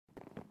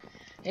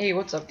Hey,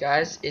 what's up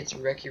guys? It's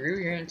Recky.roo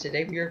here, and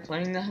today we are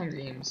playing the Hunger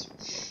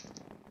Games.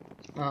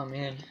 Oh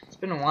man, it's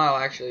been a while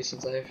actually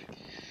since I've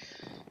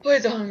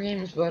played the Hunger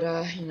Games, but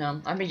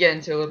I've been getting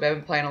into it a little bit. I've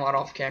been playing a lot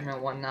off camera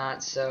and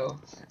whatnot, so,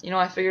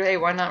 I figured, hey,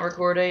 why not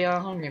record a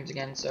Hunger Games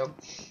again? So,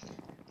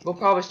 we'll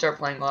probably start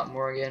playing a lot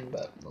more again,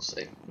 but we'll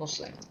see. We'll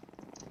see.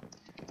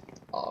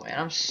 Oh man,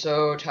 I'm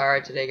so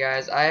tired today,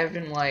 guys. I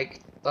haven't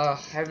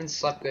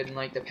slept good in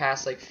like the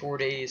past like 4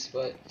 days,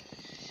 but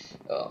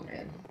oh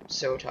man,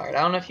 so tired.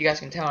 I don't know if you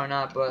guys can tell or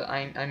not, but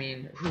I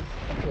mean,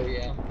 oh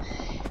yeah.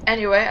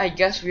 Anyway, I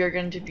guess we are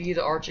going to be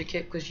the archer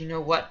kit because you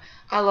know what?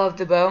 I love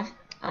the bow.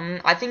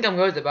 I think I'm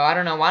good with the bow. I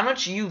don't know. Why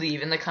don't you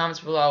leave in the comments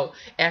below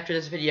after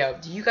this video?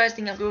 Do you guys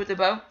think I'm good with the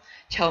bow?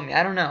 Tell me.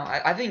 I don't know.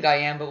 I think I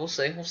am, but we'll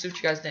see. We'll see what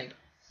you guys think.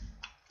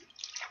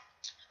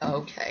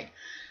 Okay.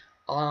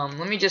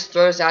 Let me just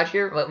throw this out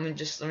here. Let me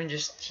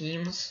just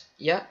teams.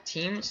 Yep,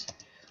 teams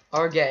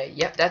are gay.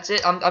 Yep, that's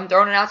it. I'm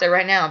throwing it out there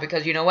right now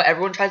because you know what?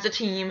 Everyone tries to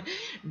team.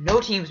 No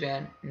teams,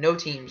 man. No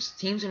teams.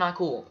 Teams are not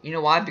cool. You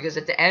know why? Because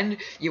at the end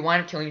you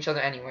wind up killing each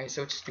other anyway,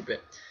 so it's stupid.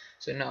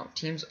 So no,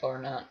 teams are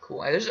not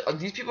cool.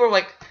 These people are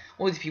like,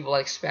 all these people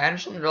like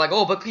Spanish. They're like,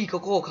 oh, but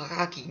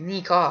kakaki,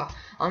 nika. I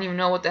don't even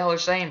know what the hell they're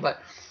saying, but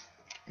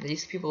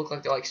these people look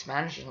like they're like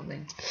Spanish or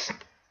something.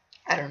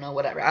 I don't know,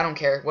 whatever. I don't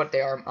care what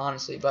they are,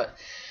 honestly, but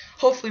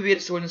hopefully we get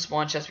a sword in the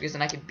spawn chest because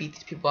then I can beat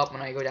these people up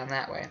when I go down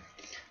that way.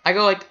 I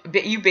go like,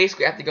 you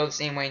basically have to go the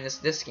same way in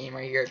this game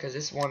right here because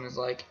this one is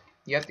like,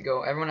 you have to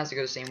go, everyone has to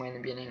go the same way in the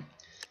beginning.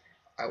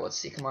 Alright, let's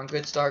see, come on,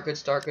 good start, good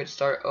start, good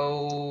start.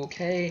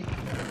 Okay,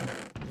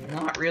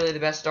 not really the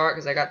best start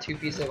because I got 2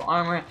 pieces of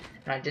armor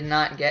and I did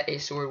not get a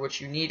sword,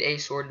 which you need a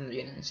sword in the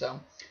beginning,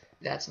 so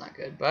that's not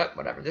good, but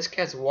whatever. This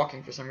cat's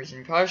walking for some reason.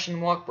 You probably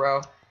shouldn't walk,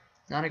 bro.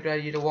 Not a good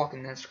idea to walk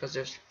in this because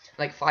there's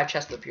like 5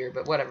 chests up here,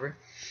 but whatever.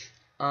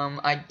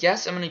 I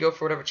guess I'm going to go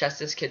for whatever chest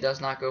this kid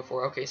does not go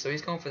for. Okay, so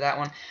he's going for that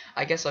one.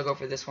 I guess I'll go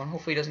for this one.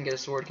 Hopefully he doesn't get a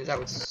sword because that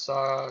would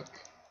suck.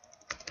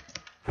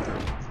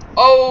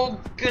 Oh,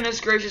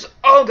 goodness gracious.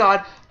 Oh,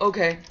 God.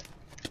 Okay.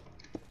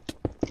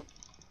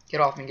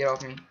 Get off me, get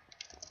off me.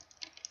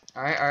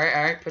 Alright, alright,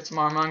 alright. Put some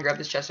armor on. Grab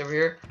this chest over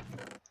here.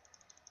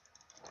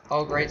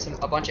 Oh, great.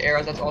 A bunch of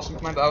arrows. That's awesome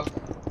for my bow.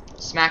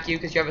 Smack you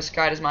because you have a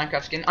Sky Does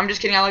Minecraft skin. I'm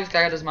just kidding. I like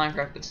Sky Does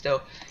Minecraft, but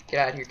still. Get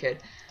out of here, kid.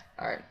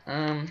 Alright,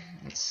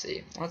 let's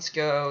see. Let's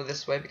go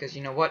this way because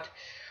you know what?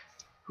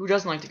 Who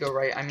doesn't like to go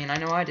right? I mean, I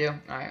know I do.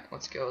 Alright,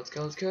 let's go, let's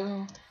go, let's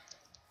go.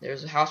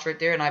 There's a house right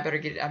there, and I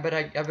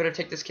better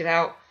take this kid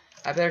out.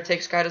 I better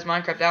take Sky Does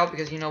Minecraft out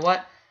because you know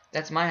what?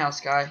 That's my house,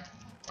 Sky.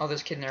 Oh,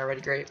 there's a kid in there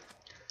already. Great.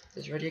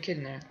 There's already a kid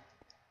in there.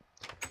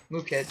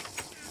 Move, kid.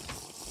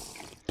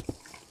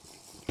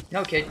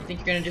 No, kid. You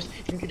think you're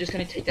just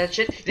gonna take that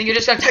shit? You think you're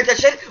just gonna take that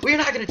shit? Well,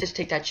 you're not gonna just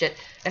take that shit.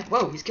 And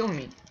whoa, he's killing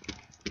me.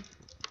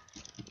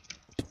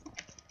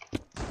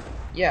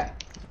 Yeah,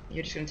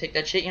 you're just gonna take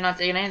that shit. You're not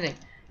taking anything.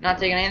 You're not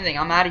taking anything.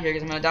 I'm out of here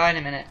because I'm gonna die in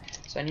a minute.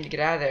 So I need to get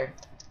out of there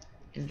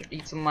and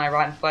eat some of my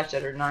rotten flesh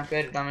that are not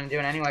good. But I'm gonna do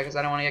it anyway because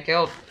I don't want to get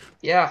killed.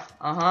 Yeah,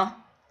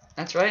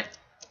 that's right.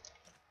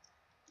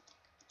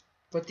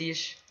 Put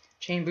these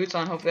chain boots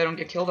on. Hopefully I don't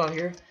get killed out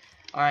here.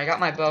 Alright, I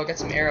got my bow. Got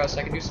some arrows so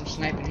I can do some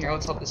sniping here.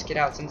 Let's help this kid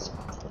out since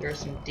there's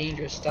some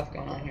dangerous stuff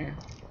going on here.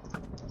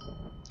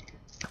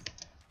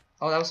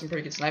 Oh, that was some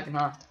pretty good sniping,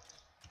 huh?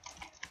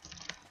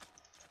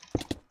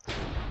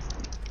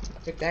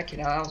 Took that kid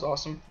out. That was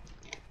awesome.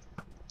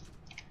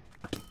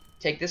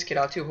 Take this kid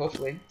out too,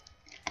 hopefully.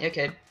 Yeah,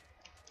 kid.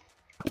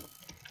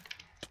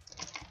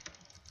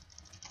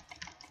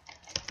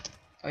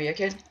 Oh, yeah,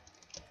 kid?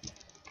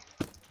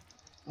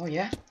 Oh,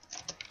 yeah?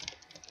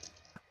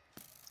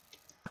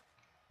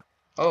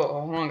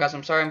 Oh, hold on, guys.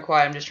 I'm sorry I'm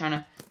quiet. I'm just trying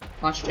to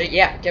concentrate.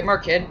 Yeah, get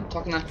murked, kid.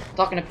 Talking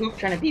to poop,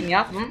 trying to beat me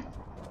up,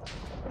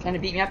 Trying to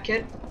beat me up,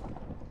 kid?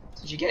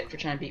 That's what you get for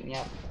trying to beat me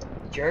up.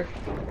 Jerk.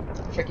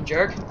 Freaking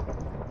jerk.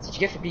 That's what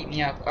you get for beating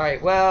me up.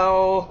 Alright,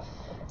 well,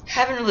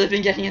 haven't really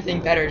been getting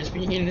anything better. Just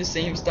been eating the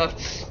same stuff.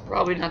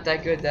 Probably not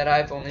that good that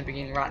I've only been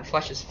eating rotten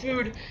flesh as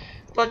food.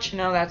 But, you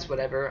know, that's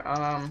whatever.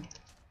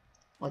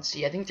 Let's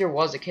see. I think there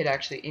was a kid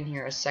actually in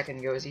here a second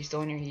ago. Is he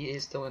still in here? He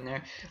is still in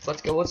there.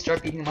 Let's go. Let's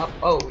start beating him up.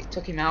 Oh, we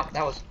took him out.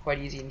 That was quite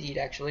easy indeed,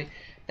 actually.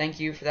 Thank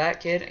you for that,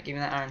 kid. Give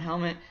me that iron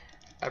helmet.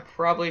 I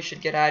probably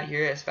should get out of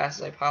here as fast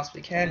as I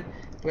possibly can,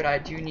 but I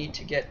do need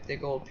to get the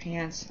gold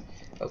pants.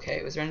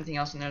 Okay, was there anything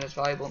else in there that's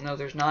valuable? No,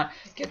 there's not.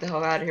 Get the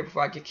hell out of here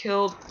before I get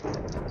killed.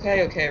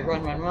 Okay, okay,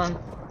 run, run, run.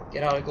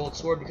 Get out a gold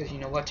sword because you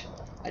know what?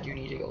 I do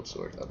need a gold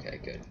sword. Okay,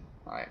 good.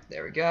 Alright,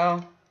 there we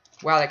go.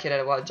 Wow, that kid had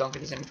a lot of junk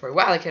in his inventory.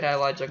 Wow, that kid had a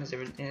lot of junk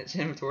in his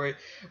inventory.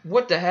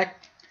 What the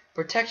heck?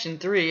 Protection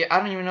 3. I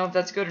don't even know if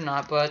that's good or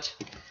not, but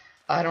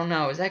I don't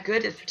know. Is that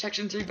good? Is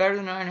Protection 3 better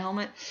than Iron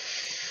Helmet?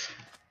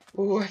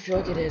 Ooh, I feel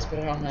like it is, but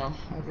I don't know.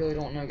 I really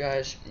don't know,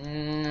 guys.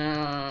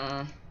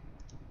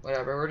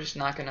 Whatever.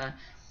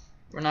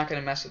 We're not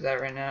gonna mess with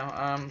that right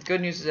now.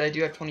 Good news is I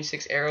do have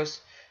 26 arrows,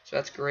 so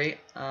that's great.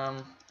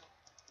 And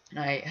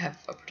I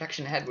have a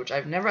protection head, which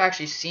I've never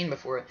actually seen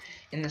before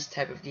in this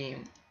type of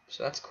game,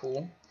 so that's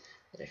cool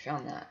that I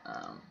found that.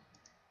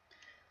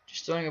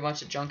 Just throwing a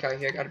bunch of junk out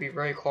here. Got to be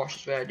very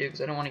cautious what I do because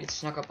I don't want to get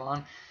snuck up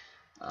on.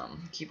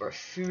 Keep our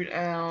food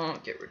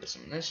out. Get rid of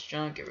some of this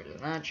junk. Get rid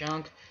of that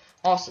junk.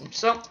 Awesome.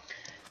 So,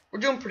 we're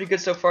doing pretty good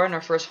so far in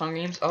our first Hunger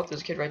Games. Oh,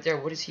 there's a kid right there.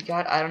 What does he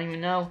got? I don't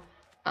even know.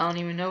 I don't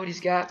even know what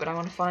he's got, but I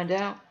want to find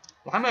out.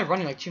 Why am I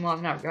running like 2 miles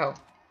an hour? Go.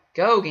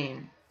 Go,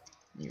 game.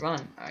 You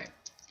run. Alright.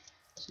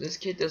 So this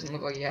kid doesn't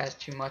look like he has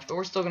too much, but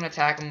we're still going to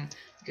attack him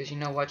because you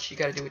know what? You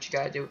got to do what you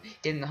got to do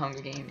in the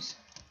Hunger Games.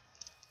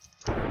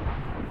 I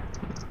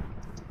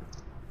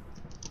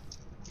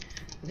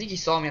think he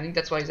saw me. I think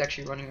that's why he's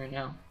actually running right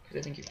now. Because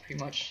I think he's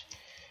pretty much...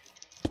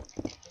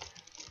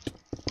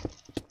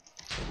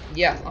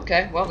 Yeah,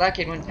 okay. Well, that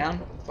kid went down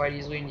quite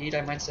easily indeed,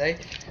 I might say.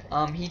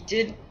 He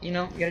did, you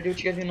know, you gotta do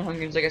what you gotta do in the Hunger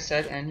Games, like I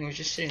said, and he was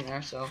just sitting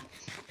there, so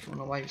I don't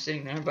know why he was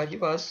sitting there, but he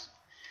was.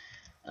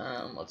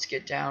 Let's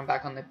get down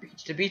back on the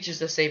beach. The beach is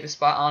the safest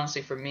spot,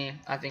 honestly, for me.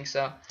 I think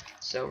so.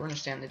 So we're gonna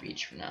stay on the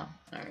beach for now.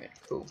 Alright,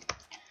 cool.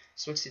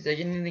 So let's see, did I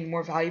get anything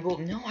more valuable?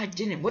 No, I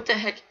didn't. What the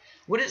heck?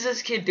 What is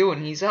this kid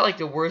doing? He's got like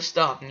the worst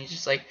stuff, and he's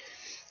just like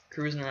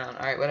cruising around.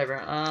 Alright,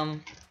 whatever.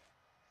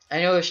 I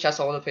know there's chests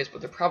all over the place,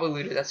 but they're probably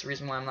looted. That's the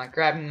reason why I'm not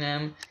grabbing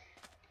them.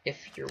 If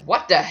you're...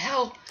 What the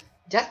hell?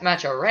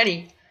 Deathmatch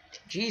already?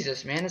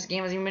 Jesus, man. This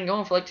game hasn't even been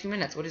going for like 2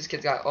 minutes. What has this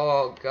kid got?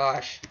 Oh,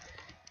 gosh.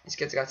 This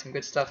kid's got some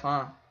good stuff,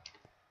 huh?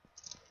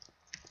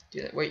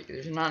 Dude, wait,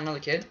 there's not another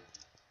kid?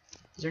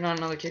 Is there not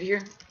another kid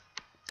here?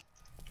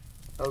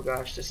 Oh,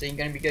 gosh. This ain't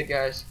gonna be good,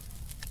 guys.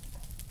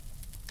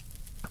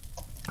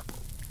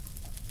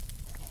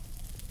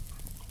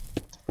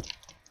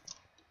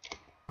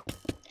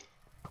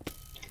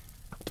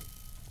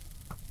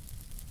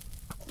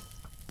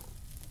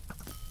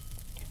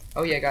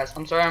 Oh yeah, guys,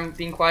 I'm sorry I'm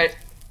being quiet.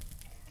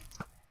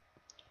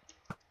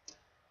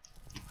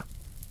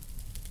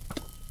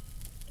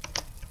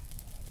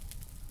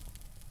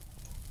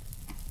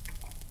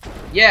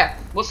 Yeah,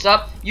 what's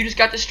up? You just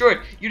got destroyed.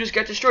 You just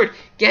got destroyed.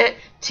 Get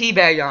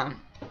teabagged on.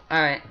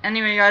 Alright,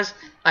 anyway, guys,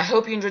 I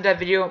hope you enjoyed that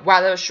video.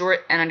 Wow, that was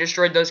short, and I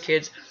destroyed those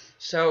kids.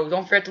 So,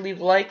 don't forget to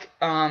leave a like.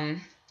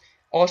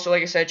 Also,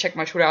 like I said, check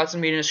my Twitter out. It's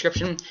going to be in the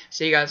description.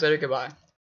 See you guys later. Goodbye.